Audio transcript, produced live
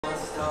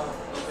I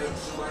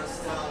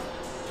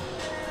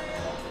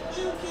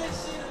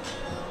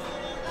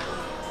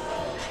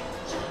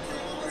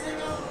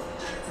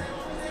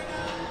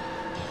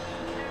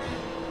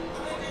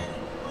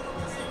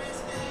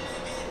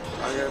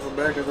got some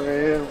back as I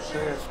am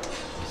saying.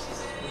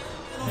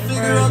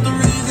 Figure out the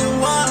reason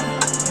why.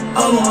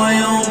 All on my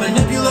own,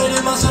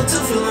 manipulated myself to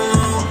feel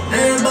alone.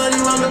 Everybody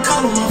want to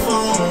call on my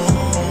phone.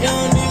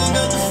 Young nigga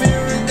got the fear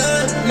of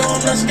God. No,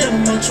 I'm not scared of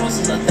my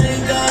choices. I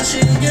thank God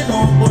she didn't get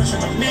no abortion.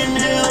 I'm in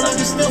hell, I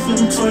can still feel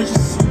them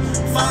torches.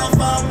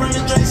 5-5, bring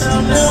the drinks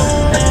out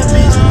now. That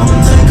bitch, I'ma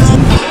take her.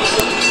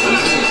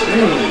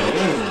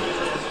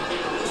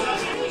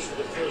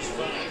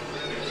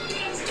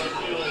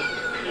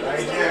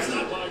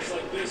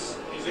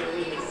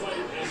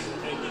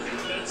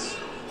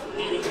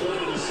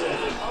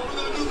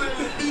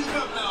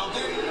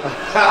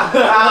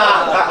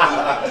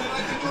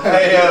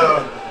 Hey yo,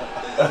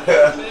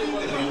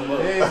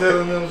 he ain't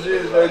telling them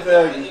shit like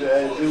that. He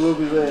whoop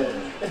his ass.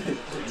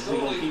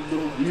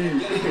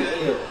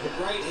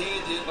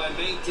 Right-handed by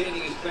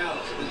maintaining his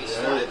balance. When he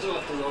slides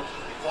off the rope,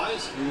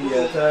 flies. He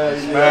got tired.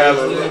 He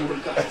smiling.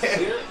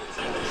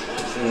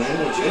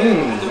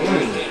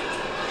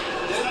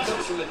 That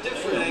comes from a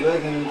different angle.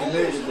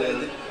 Almost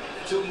landed.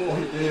 Two more.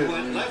 He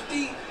went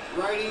lefty,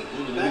 righty,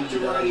 back to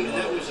righty, and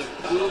that was a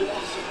good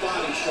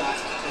body shot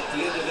at the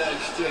end of that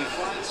exchange.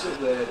 Fine, so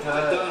Madonna,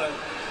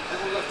 that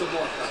one left a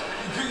mark on it.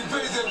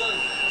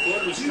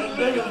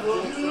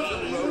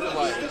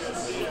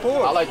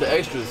 I like the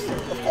extras.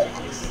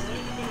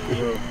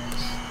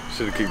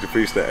 Should have kicked the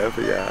freestyle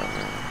for y'all,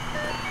 man.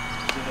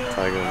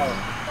 Tyga, man.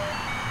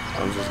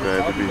 I'm just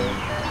glad to be here.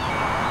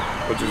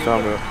 What you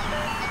talking about?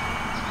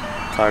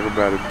 Talk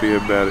about it, be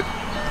about it.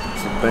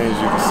 Some things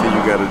you can see,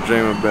 you gotta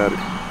dream about it.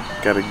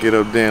 Gotta get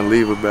up there and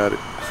leave about it.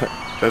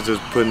 That's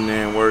just putting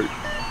in work.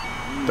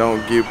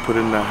 Don't get put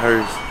in the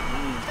hearse.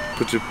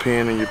 Put your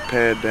pen and your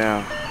pad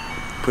down.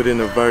 Put in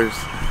a verse.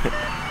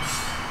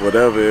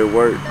 Whatever, it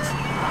works.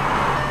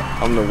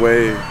 I'm the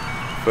wave.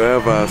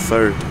 Forever I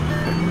surf.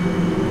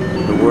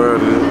 The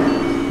world is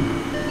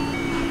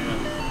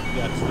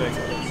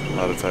a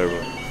lot of turbo.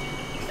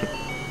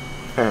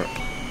 A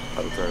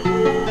lot of turbo.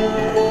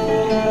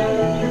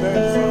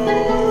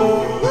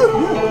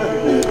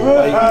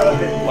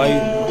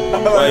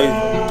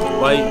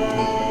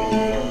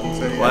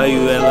 Why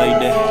you act like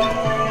that?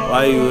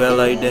 Why you act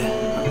like that?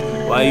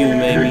 Why you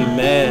make me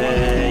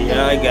mad?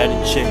 Yeah, I got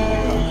a chick.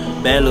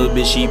 Bad little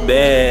bitch, she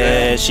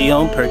bad. She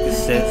on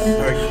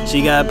Percocets.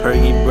 She got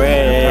perky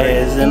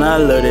breasts, and I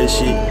love that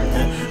shit.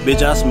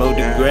 Bitch, I smoke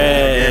the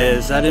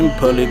grass. I didn't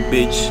pull it,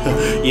 bitch.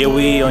 Yeah,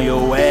 we on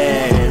your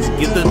ass.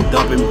 Get the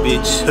dumping,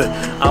 bitch.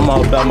 I'm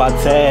all about my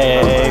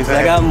tags.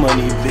 I got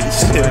money,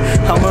 bitch.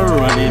 I'ma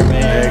run it,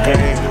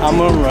 man.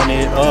 I'ma run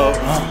it up.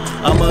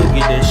 I'ma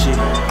get that shit.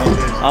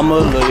 I'ma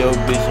love your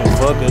bitch and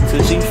fuck her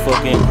till she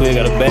fucking quit.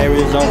 Got a bad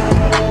result.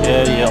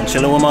 Yeah, I'm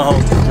chillin' with my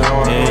homies.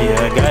 Yeah,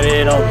 I got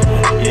it on.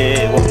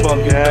 Yeah, what fuck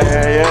you?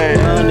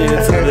 Young nigga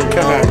to the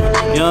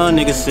dome. Young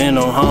nigga sitting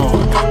on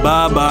home.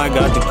 Bye,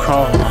 got the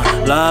chrome.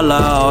 La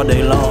all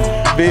day long.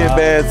 Big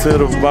bad to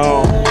the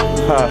bone.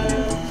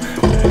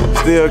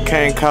 Still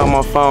can't call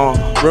my phone.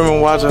 Remember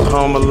watching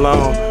Home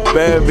Alone.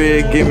 Bad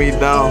bitch, get me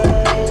down.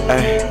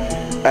 Ay,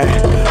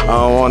 I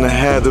don't wanna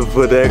have to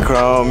put that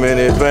chrome in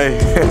his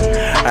face.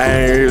 I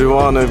ain't really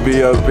wanna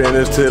be up in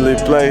this till he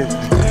play.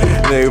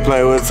 Nigga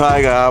play with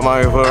Tyga, I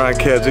might go around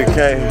catch a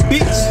K.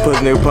 Push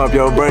nigga pump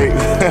your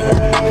brakes.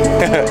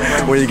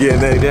 When you get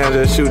that down,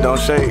 just shoot, don't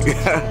shake.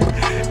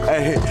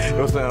 Hey,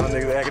 what's up,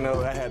 niggas acting up,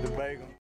 I had to bait.